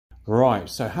Right,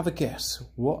 so have a guess.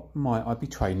 What might I be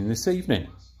training this evening?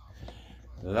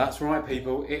 That's right,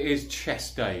 people. It is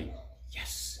chest day.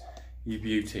 Yes, you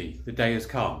beauty. The day has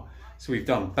come. So we've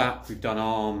done back, we've done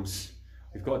arms,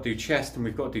 we've got to do chest and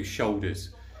we've got to do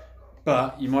shoulders.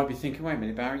 But you might be thinking, wait a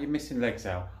minute, Barry, you're missing legs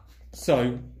out.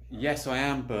 So yes, I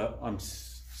am, but I'm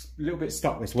a little bit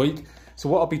stuck this week. So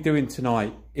what I'll be doing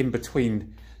tonight in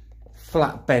between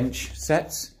flat bench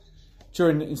sets,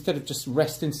 instead of just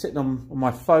resting, sitting on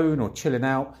my phone or chilling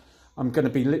out, I'm going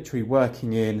to be literally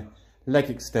working in leg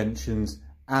extensions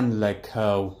and leg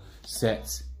curl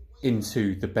sets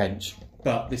into the bench.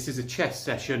 But this is a chest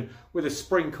session with a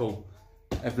sprinkle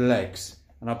of legs,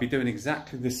 and I'll be doing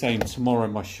exactly the same tomorrow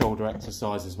in my shoulder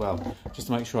exercise as well, just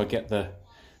to make sure I get the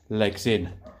legs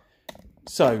in.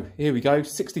 So here we go,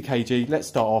 60 kg. Let's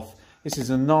start off. This is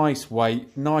a nice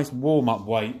weight, nice warm-up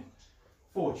weight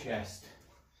for chest.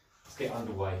 Let's get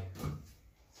underway.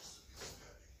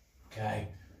 Okay,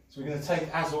 so we're going to take,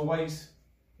 as always,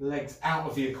 legs out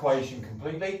of the equation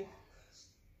completely.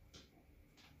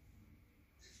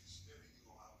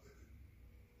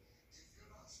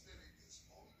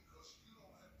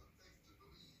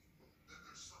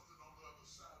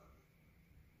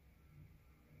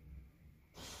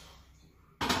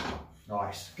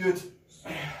 Nice, good.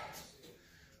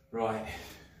 Right.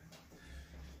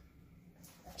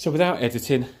 So without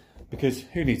editing, because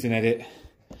who needs an edit,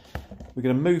 we're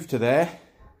going to move to there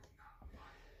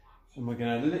and we're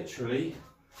going to literally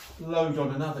load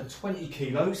on another 20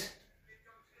 kilos.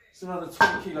 So another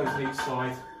 20 kilos on each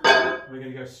side. We're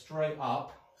going to go straight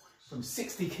up from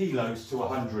 60 kilos to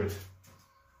 100.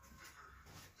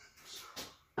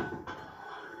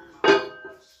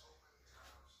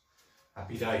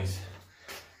 Happy days.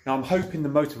 Now I'm hoping the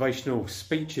motivational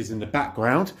speeches in the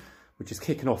background, which is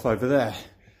kicking off over there,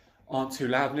 aren't too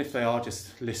loud, and if they are,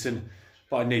 just listen.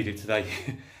 But I need it today.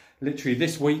 Literally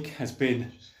this week has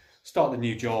been start the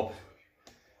new job,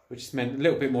 which has meant a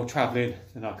little bit more travelling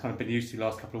than I've kind of been used to the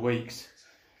last couple of weeks.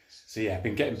 So yeah, I've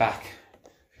been getting back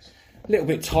a little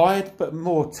bit tired, but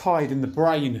more tired in the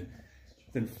brain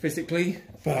than physically.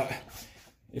 But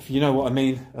if you know what I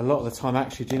mean, a lot of the time,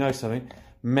 actually, do you know something?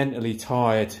 Mentally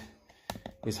tired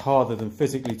is harder than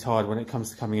physically tired when it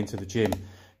comes to coming into the gym,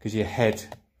 because your head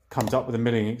comes up with a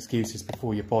million excuses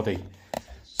before your body.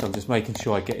 So I'm just making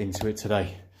sure I get into it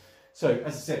today. So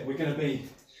as I said, we're going to be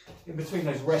in between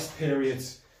those rest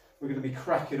periods, we're going to be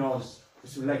cracking on with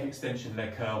some leg extension,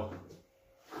 leg curl.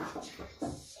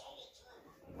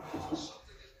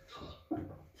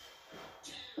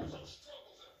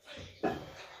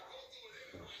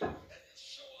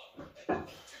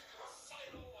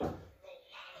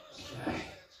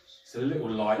 It's a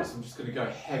little light, so I'm just going to go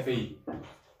heavy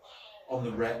on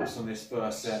the reps on this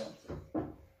first set.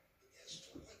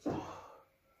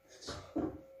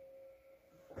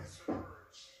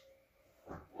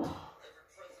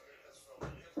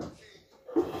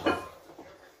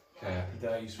 Okay, happy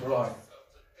days, right.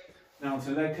 Now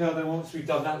onto leg curl, then once we've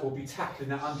done that, we'll be tackling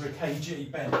that 100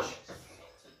 kg bench.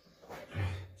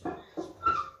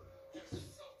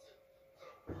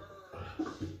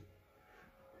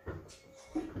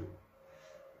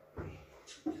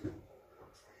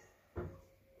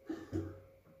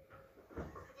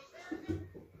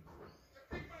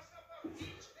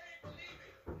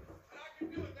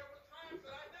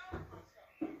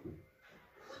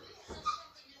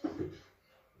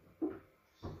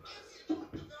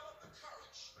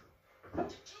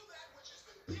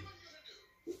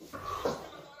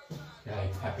 Okay,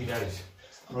 happy days.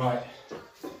 Right.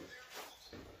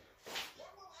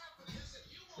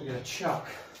 We're going to chuck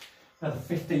another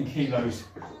 15 kilos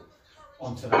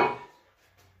onto that.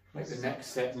 Make the next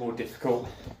set more difficult.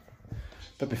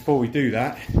 But before we do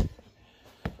that,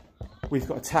 we've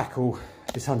got to tackle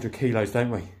this 100 kilos,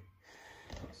 don't we?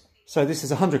 So this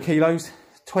is 100 kilos,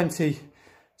 20,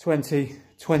 20,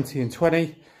 20 and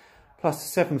 20,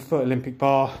 plus a 7-foot Olympic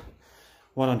bar,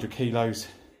 100 kilos.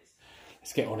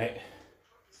 Let's get on it.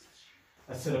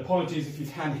 I said apologies if you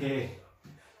can hear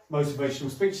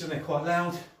motivational speeches and they're quite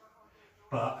loud,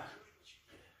 but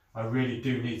I really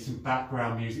do need some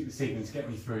background music this evening to get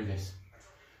me through this.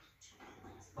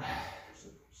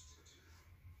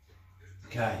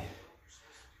 Okay,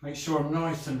 make sure I'm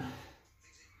nice and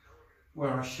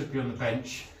where I should be on the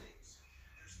bench.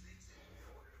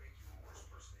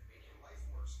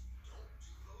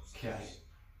 Okay.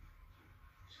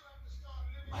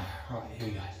 Right, here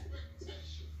we go.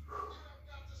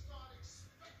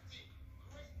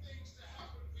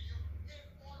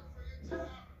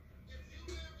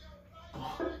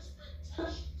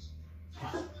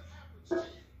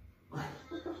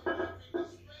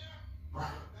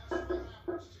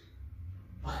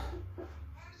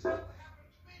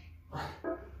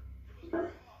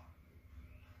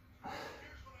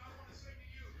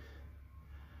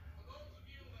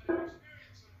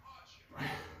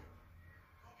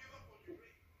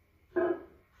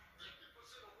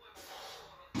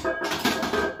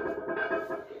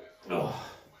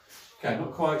 Okay,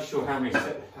 not quite sure how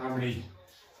many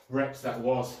reps that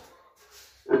was.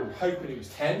 I'm hoping it was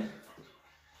 10.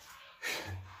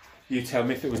 You tell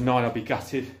me. If it was 9, I'll be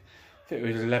gutted. If it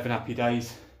was 11, happy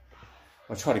days.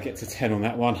 I'll try to get to 10 on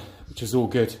that one, which is all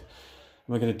good. And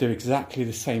we're going to do exactly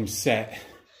the same set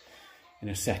in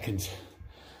a second.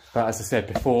 But as I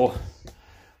said before,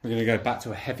 we're going to go back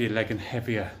to a heavier leg and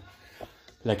heavier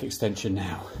leg extension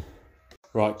now.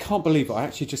 Right, can't believe it. I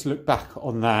actually just looked back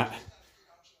on that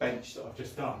bench that I've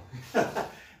just done.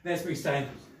 There's me saying,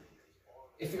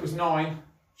 if it was 9,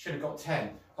 should have got 10.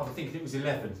 I'm thinking it was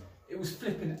 11. It was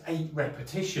flipping 8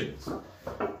 repetitions.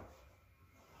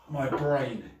 My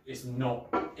brain is not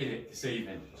in it this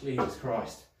evening. Jesus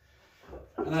Christ.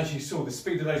 And as you saw, the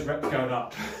speed of those reps going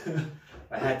up.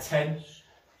 I had 10.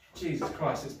 Jesus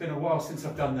Christ, it's been a while since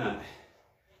I've done that.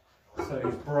 So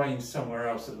his brain's somewhere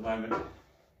else at the moment.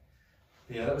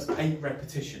 Yeah, that was 8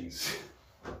 repetitions.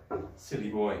 Silly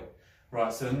boy.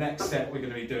 Right, so the next set we're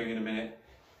going to be doing in a minute,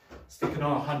 sticking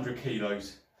on 100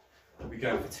 kilos, and we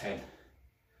go for 10.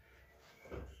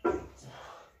 Okay.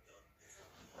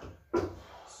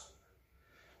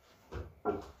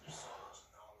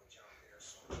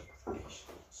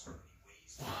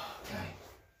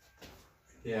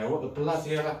 Yeah, what the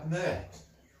bloody hell happened there?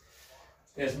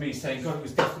 There's me saying, God, it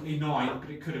was definitely 9, but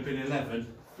it could have been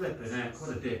 11. Flipping out,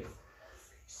 what a dick.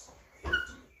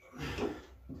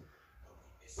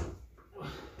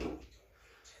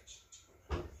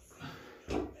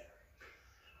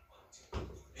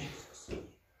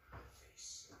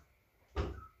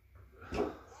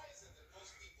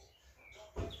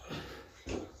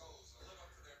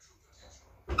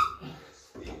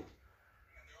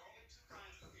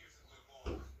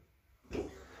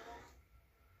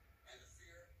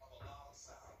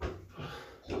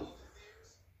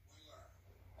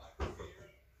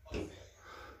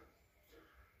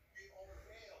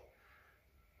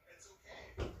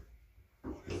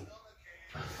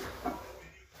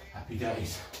 Happy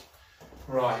days.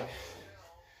 Right.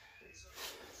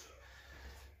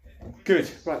 Good.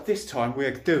 Right, this time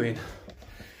we're doing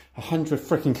 100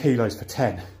 freaking kilos for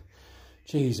 10.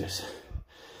 Jesus.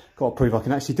 Got to prove I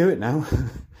can actually do it now.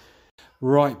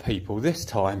 Right, people, this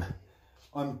time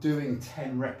I'm doing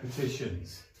 10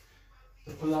 repetitions.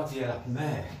 The bloody hell happened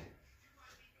there?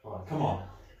 Right, come on.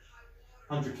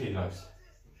 100 kilos.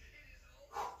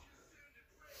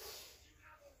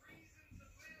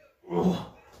 Oh.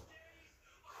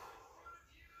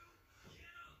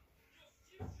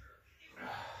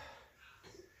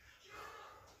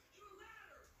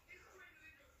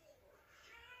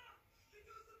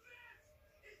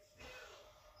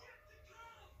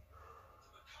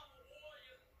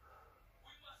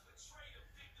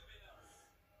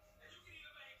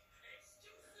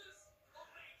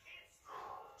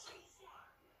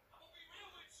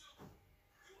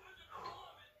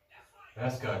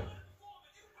 Let's go.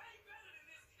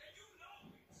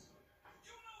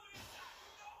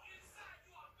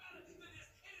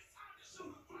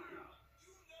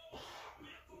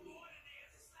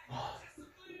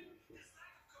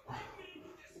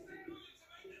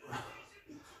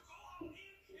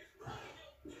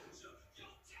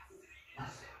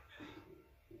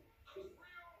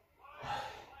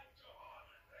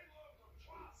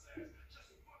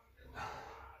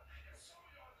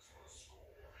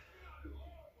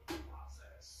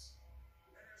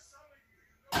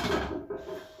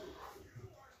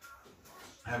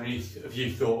 How many of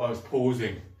you thought I was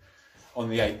pausing on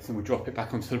the 8th and would drop it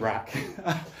back onto the rack?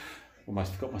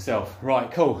 Almost forgot myself.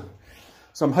 Right, cool.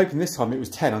 So I'm hoping this time it was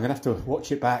 10. I'm going to have to watch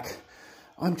it back.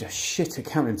 I'm just shit at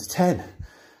counting to 10.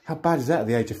 How bad is that at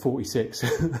the age of 46?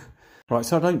 Right,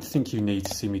 so I don't think you need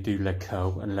to see me do leg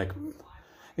curl and leg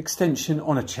extension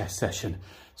on a chest session.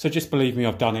 So just believe me,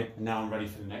 I've done it and now I'm ready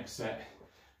for the next set.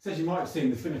 So as you might have seen,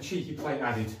 there's been a cheeky plate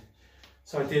added.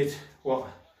 So I did, what?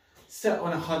 Set on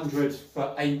 100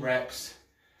 for 8 reps,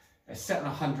 a set on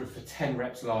 100 for 10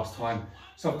 reps last time.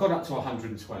 So I've gone up to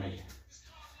 120.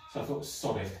 So I thought,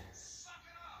 sod it.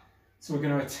 So we're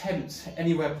going to attempt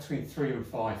anywhere between 3 and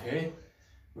 5 here.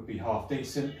 Would be half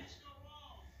decent.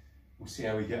 We'll see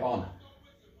how we get on.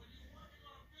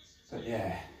 But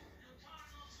yeah.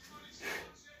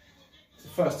 The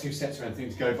first 2 sets are anything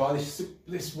to go by.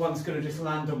 This one's going to just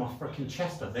land on my freaking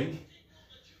chest, I think.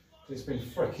 It's been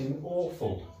freaking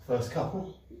awful, first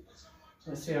couple.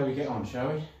 Let's see how we get on,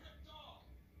 shall we?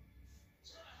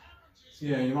 So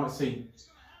yeah, you might see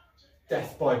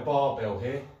death by barbell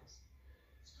here.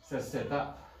 So as I said,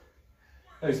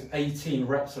 those 18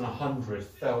 reps on 100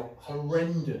 felt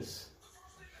horrendous.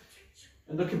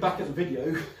 And looking back at the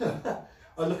video,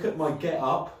 I look at my get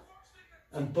up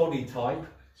and body type,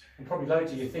 And probably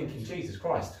loads of you thinking, Jesus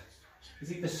Christ, is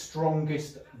he the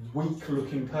strongest,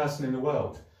 weak-looking person in the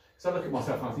world? So I look at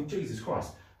myself and I think, Jesus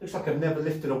Christ, looks like I've never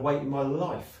lifted a weight in my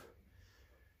life.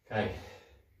 Okay,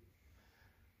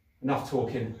 enough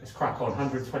talking, let's crack on.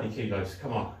 120 kilos,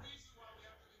 come on.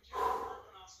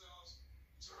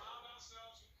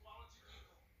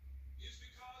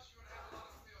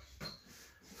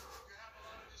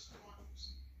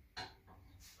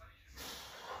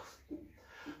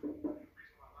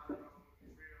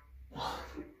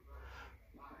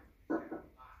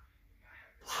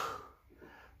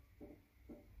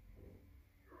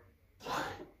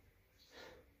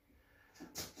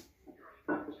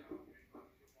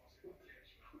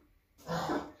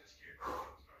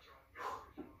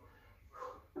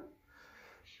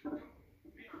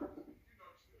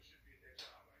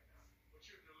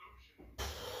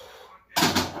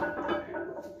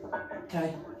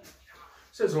 Okay,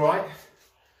 so it's all right.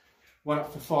 Went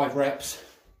up for 5 reps.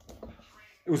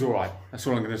 It was all right, that's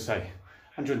all I'm going to say.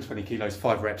 120 kilos,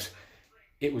 5 reps.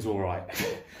 It was all right.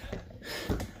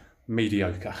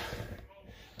 Mediocre.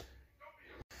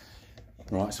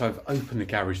 Right, so I've opened the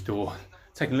garage door,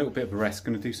 taken a little bit of a rest,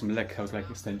 going to do some leg curls, leg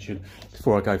extension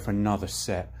before I go for another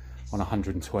set on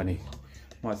 120.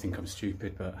 Might think I'm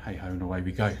stupid, but hey ho, and away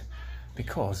we go.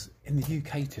 Because in the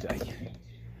UK today,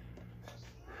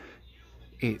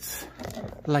 it's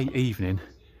late evening,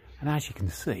 and as you can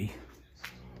see,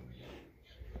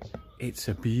 it's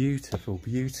a beautiful,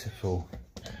 beautiful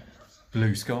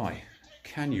blue sky.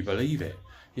 Can you believe it?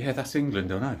 Yeah, that's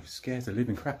England, I know. Scares the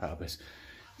living crap out of us.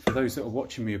 For those that are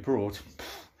watching me abroad,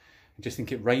 I just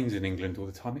think it rains in England all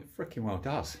the time. It freaking well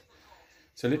does.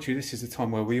 So literally this is the time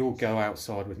where we all go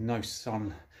outside with no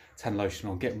sun tan lotion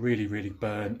on, get really, really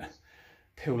burnt,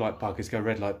 peel like buggers, go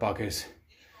red like buggers.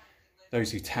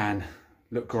 Those who tan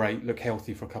look great, look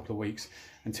healthy for a couple of weeks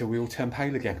until we all turn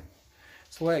pale again.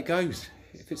 It's the way it goes.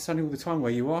 If it's sunny all the time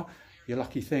where you are, you're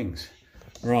lucky things.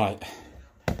 Right,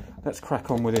 let's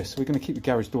crack on with this. We're going to keep the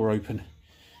garage door open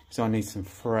because I need some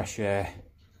fresh air.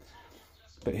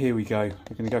 But here we go.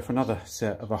 We're going to go for another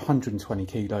set of 120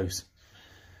 kilos.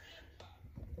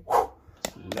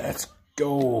 Let's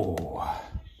go.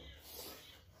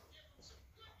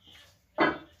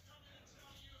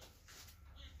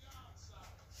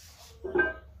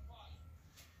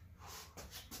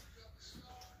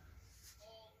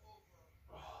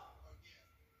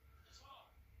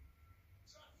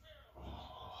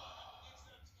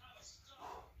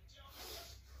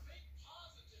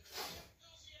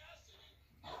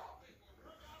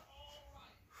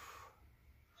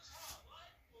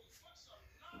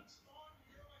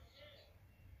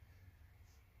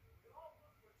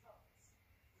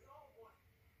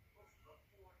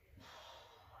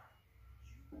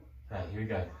 Okay, here we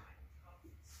go.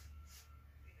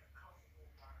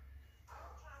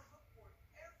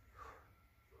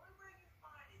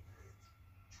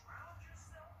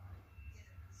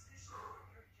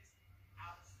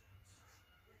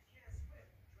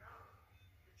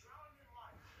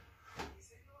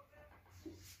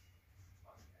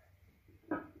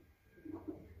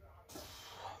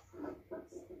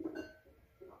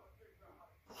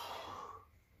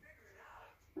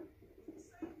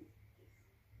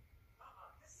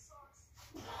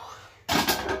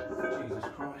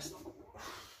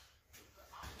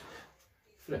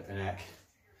 Flipping heck.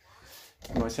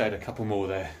 I might say I had a couple more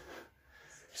there.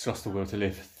 Just lost the will to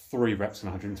live. 3 reps on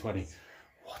 120.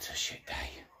 What a shit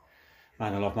day.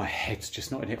 Man, I love my head's just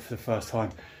not in it for the first time.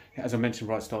 As I mentioned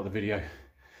right at the start of the video,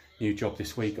 new job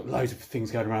this week, got loads of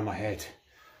things going around my head.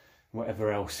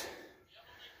 Whatever else.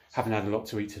 Haven't had a lot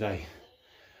to eat today.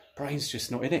 Brain's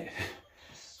just not in it.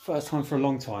 First time for a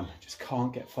long time. Just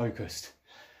can't get focused.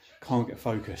 Can't get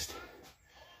focused.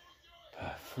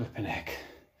 But flipping heck.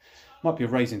 Might be a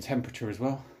raise in temperature as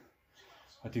well.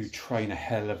 I do train a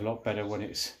hell of a lot better when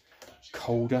it's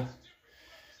colder.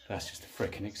 That's just a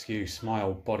freaking excuse. My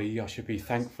old body, I should be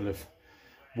thankful of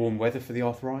warm weather for the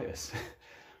arthritis.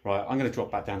 Right, I'm going to drop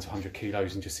back down to 100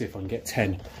 kilos and just see if I can get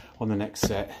 10 on the next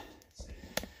set.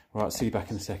 Right, see you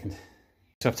back in a second.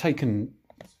 So I've taken,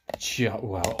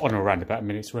 well, on or around about a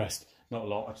minute's rest. Not a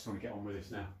lot, I just want to get on with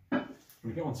this now. I'm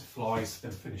going to get on to flies,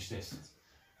 then finish this.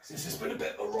 This has been a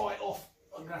bit of a write-off.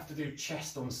 I'm going to have to do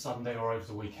chest on Sunday or over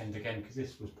the weekend again because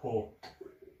this was poor.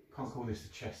 Can't call this a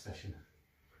chest session.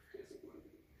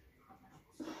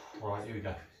 Alright, here we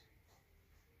go.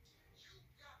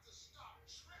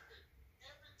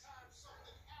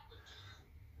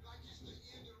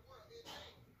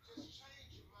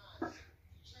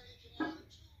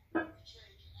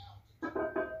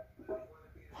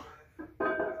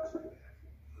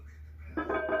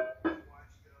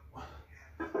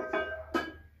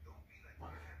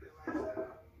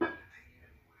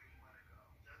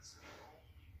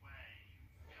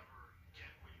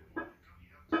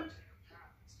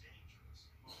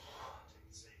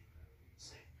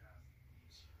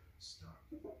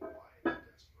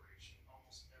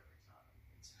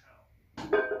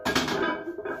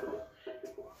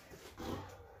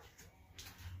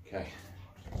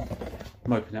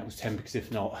 I'm hoping that was 10, because if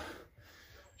not,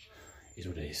 it is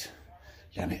what it is.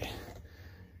 Damn it.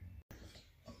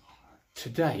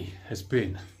 Today has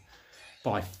been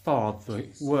by far the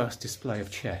worst display of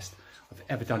chest I've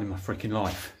ever done in my freaking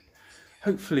life.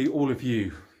 Hopefully all of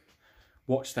you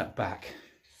watched that back,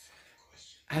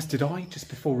 as did I, just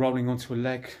before rolling onto a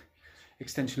leg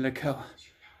extension leg curl.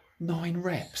 9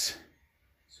 reps.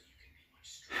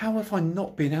 How have I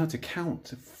not been able to count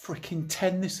to freaking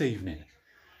 10 this evening?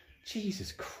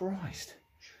 Jesus Christ.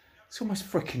 It's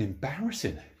almost freaking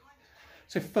embarrassing.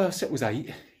 So first set was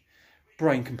 8,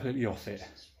 brain completely off it.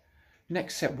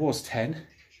 Next set was 10.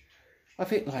 I've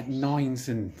hit like 9s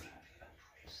and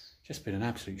just been an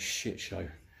absolute shit show.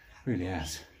 Really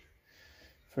has.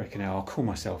 Freaking hell, I'll call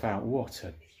myself out. What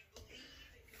a...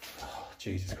 Oh,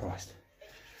 Jesus Christ.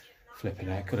 Flipping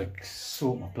out. Gotta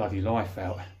sort my bloody life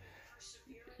out.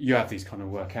 You have these kind of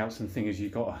workouts, and the thing is,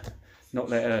 you've got to not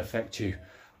let it affect you.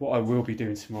 What I will be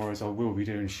doing tomorrow is I will be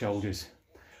doing shoulders,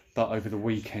 but over the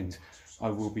weekend I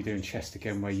will be doing chest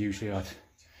again, where usually I'd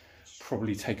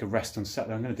probably take a rest on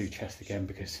Saturday. I'm going to do chest again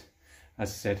because,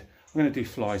 as I said, I'm going to do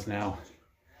flies now,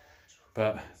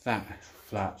 but that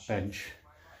flat bench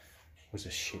was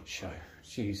a shit show.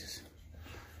 Jesus.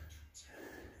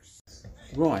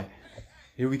 Right,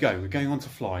 here we go. We're going on to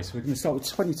flies. So we're going to start with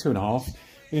 22.5.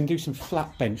 We're going to do some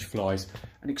flat bench flies,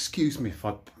 and excuse me if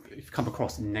I've come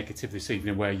across negative this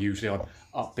evening, where usually I'm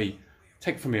upbeat.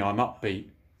 Take it from me, I'm upbeat.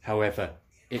 However,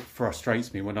 it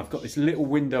frustrates me when I've got this little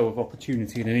window of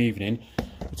opportunity in an evening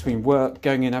between work,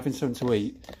 going in, having something to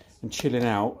eat and chilling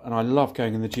out, and I love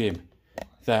going in the gym,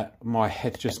 that my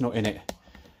head's just not in it.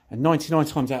 And 99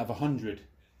 times out of 100,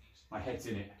 my head's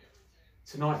in it.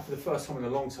 Tonight, for the first time in a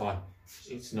long time,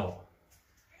 it's not.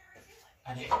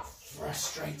 And it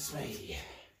frustrates me.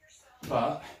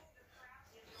 But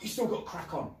you still got to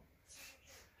crack on.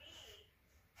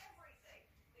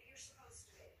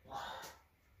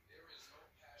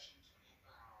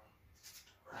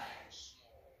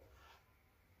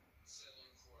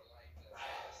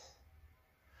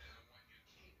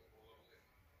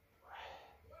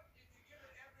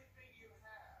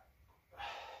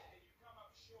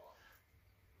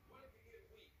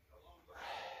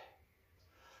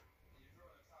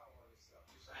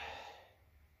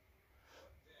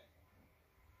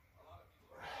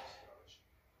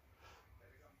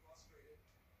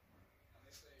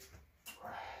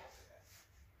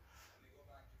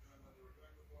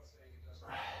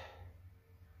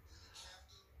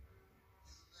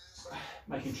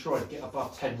 Making sure I get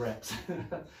above 10 reps.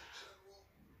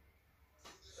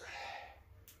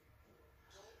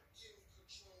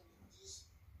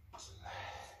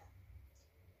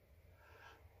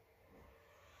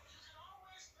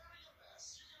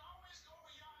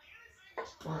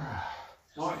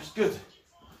 Nice, good.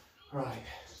 Right.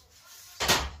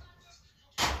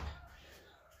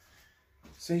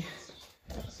 See,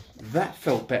 that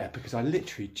felt better because I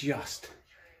literally just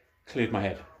cleared my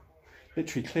head.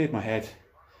 Literally cleared my head,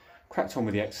 cracked on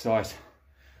with the exercise,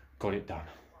 got it done,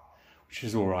 which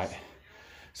is all right.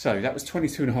 So that was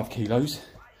 22.5 kilos.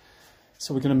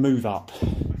 So we're going to move up.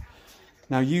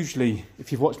 Now, usually, if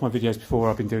you've watched my videos before,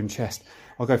 I've been doing chest,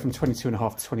 I'll go from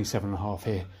 22.5 to 27.5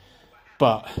 here.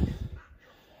 But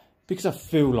because I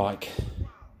feel like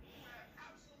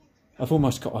I've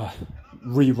almost got to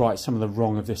rewrite some of the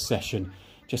wrong of this session,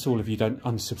 just all of you don't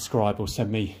unsubscribe or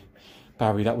send me,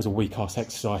 Barry, that was a weak ass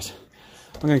exercise.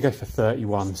 I'm going to go for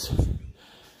 31s,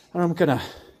 and I'm going to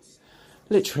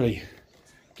literally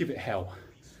give it hell.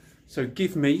 So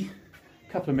give me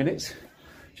a couple of minutes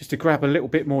just to grab a little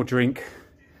bit more drink,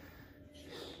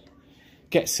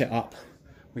 get set up.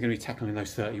 We're going to be tackling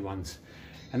those 31s,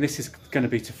 and this is going to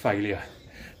be to failure.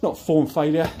 Not form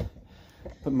failure,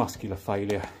 but muscular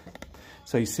failure.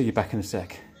 So you see you back in a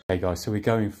sec. Okay guys, so we're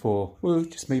going for, woo,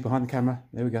 just me behind the camera,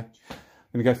 there we go.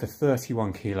 I'm going to go for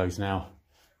 31 kilos now.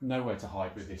 Nowhere to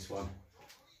hide with this one.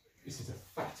 This is a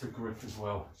fatter grip as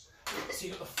well. So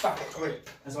you've got the fat grip,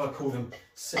 as I call them,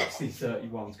 sexy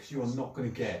 31s, because you are not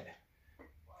going to get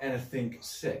anything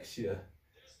sexier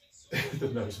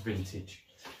than those vintage.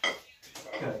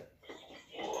 Okay.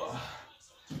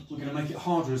 We're going to make it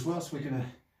harder as well, so we're going to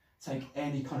take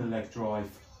any kind of leg drive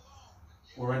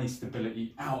or any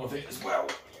stability out of it as well.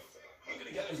 I'm going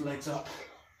to get those legs up.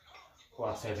 Oh,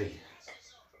 that's heavy.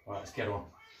 Right, let's get on.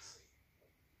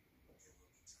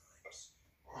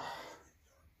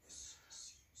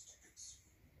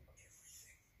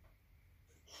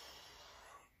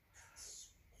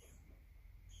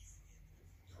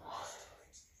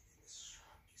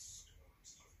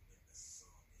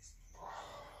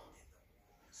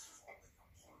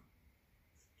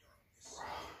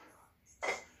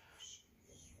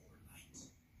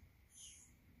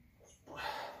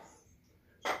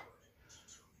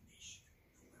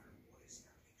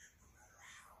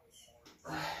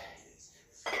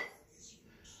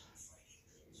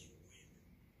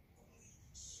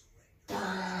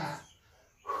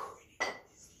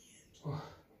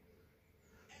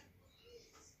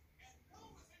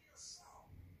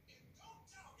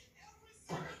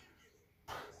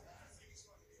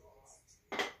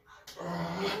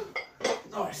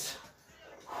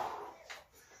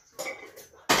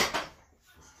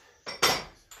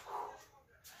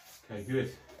 Okay,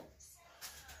 good.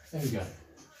 There we go.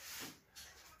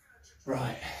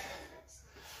 Right.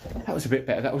 That was a bit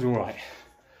better, that was all right.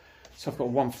 So I've got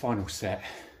one final set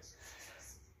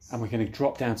and we're going to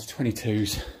drop down to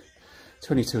 22s,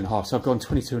 22 and a half. So I've gone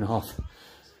 22 and a half,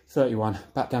 31,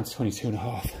 back down to 22 and a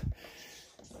half.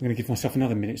 I'm going to give myself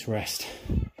another minute's rest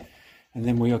and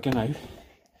then we are going to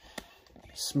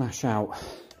smash out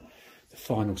the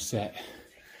final set.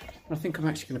 I think I'm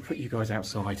actually going to put you guys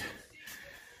outside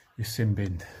with sin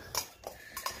bin.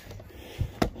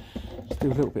 Do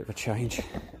a little bit of a change.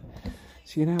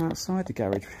 So you're now outside the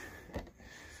garage.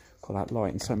 Got that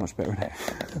lighting so much better in it.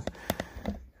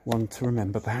 One to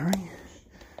remember, Barry.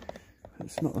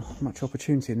 There's not much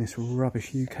opportunity in this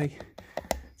rubbish UK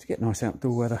to get nice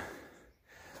outdoor weather.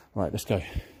 Right, let's go.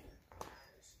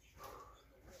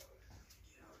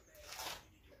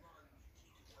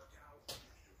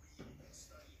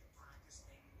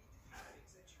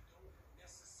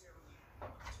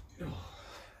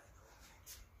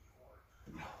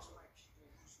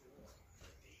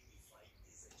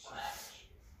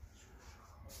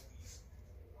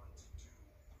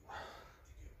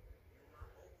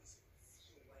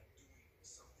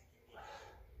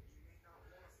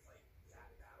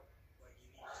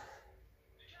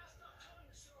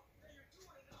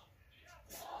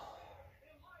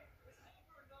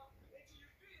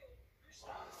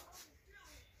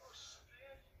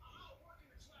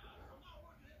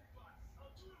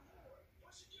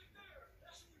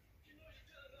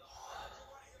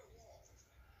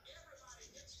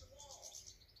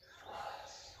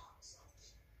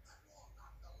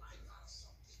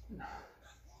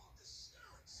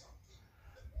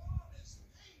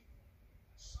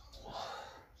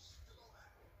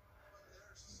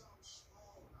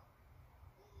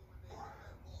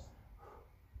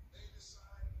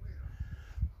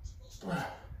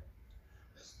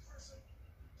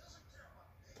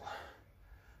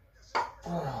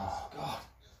 Oh God,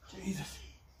 Jesus.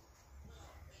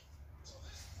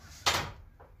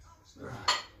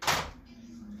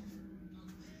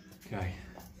 Okay,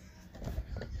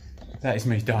 that is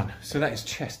me done. So that is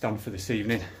chest done for this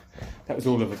evening. That was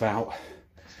all of about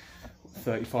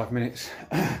 35 minutes.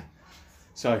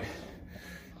 So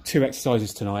 2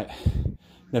 exercises tonight,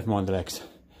 never mind the legs.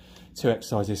 2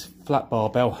 exercises, flat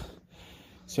barbell.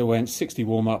 So we went 60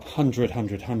 warm up, 100,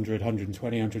 100, 100,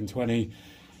 120, 120,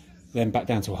 then back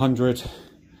down to 100.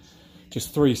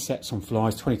 Just 3 sets on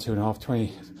flies, 22 and a half,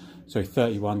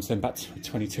 31s, then back to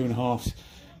 22 and a half.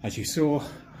 As you saw,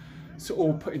 so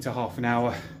all put into half an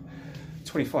hour.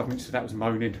 25 minutes of that was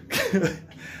moaning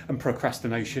and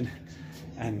procrastination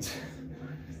and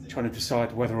trying to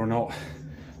decide whether or not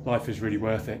life is really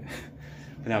worth it.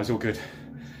 And that was all good.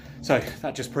 So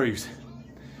that just proves,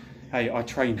 hey, I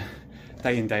train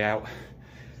day in, day out.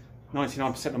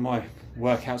 99% of my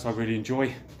workouts I really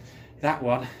enjoy. That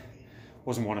one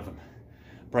wasn't one of them.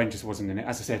 Brain just wasn't in it.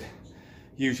 As I said,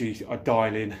 usually I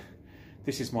dial in.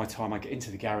 This is my time. I get into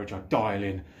the garage, I dial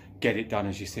in, get it done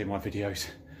as you see in my videos.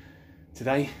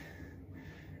 Today,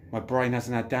 my brain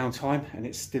hasn't had downtime and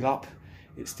it's still up.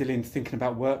 It's still in thinking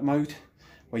about work mode,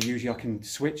 where usually I can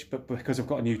switch, but because I've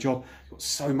got a new job, I've got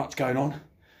so much going on.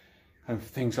 And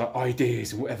things like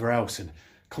ideas and whatever else, and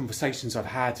conversations I've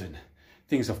had and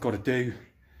things I've got to do.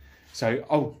 So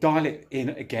I'll dial it in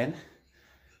again.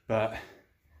 But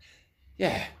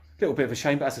yeah, a little bit of a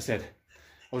shame. But as I said,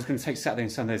 I was going to take Saturday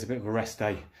and Sunday as a bit of a rest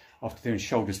day after doing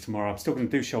shoulders tomorrow. I'm still going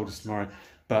to do shoulders tomorrow,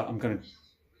 but I'm going to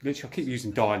literally, I'll keep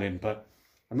using dial in, but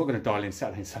I'm not going to dial in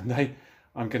Saturday and Sunday.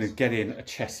 I'm going to get in a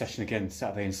chest session again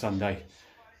Saturday and Sunday.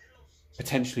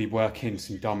 Potentially work in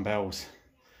some dumbbells,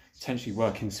 potentially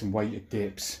work in some weighted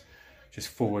dips, just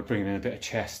forward, bringing in a bit of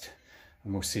chest,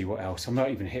 and we'll see what else. I'm not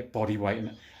even hit body weight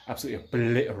and absolutely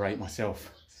obliterate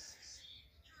myself.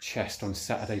 Chest on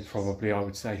Saturday, probably, I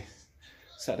would say.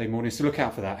 Saturday morning, so look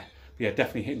out for that. But yeah,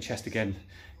 definitely hitting chest again,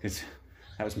 because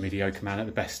that was mediocre, man, at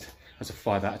the best. That's a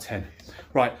 5 out of 10.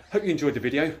 Right, hope you enjoyed the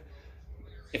video.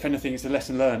 If anything, it's a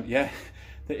lesson learned, yeah?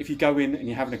 That if you go in and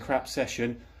you're having a crap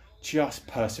session, just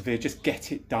persevere, just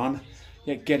get it done.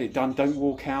 Yeah, get it done, don't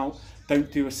walk out.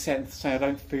 Don't do a set and say, I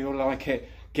don't feel like it.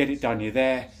 Get it done, you're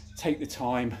there, take the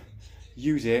time,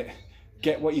 use it,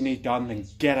 get what you need done, then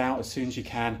get out as soon as you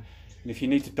can. And if you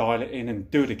need to dial it in and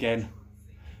do it again,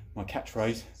 my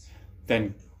catchphrase,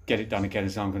 then get it done again,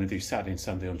 as I'm going to do Saturday and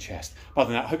Sunday on chest.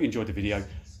 Other than that, I hope you enjoyed the video.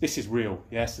 This is real,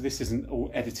 yeah, so this isn't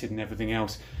all edited and everything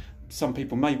else. Some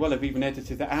people may well have even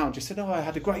edited that out and just said, oh, I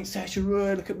had a great session,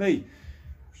 look at me.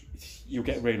 You'll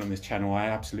get real on this channel, I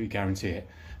absolutely guarantee it.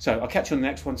 So I'll catch you on the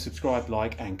next one. Subscribe,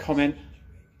 like and comment.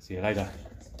 See you later.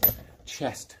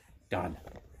 Chest done.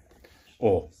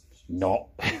 Or not.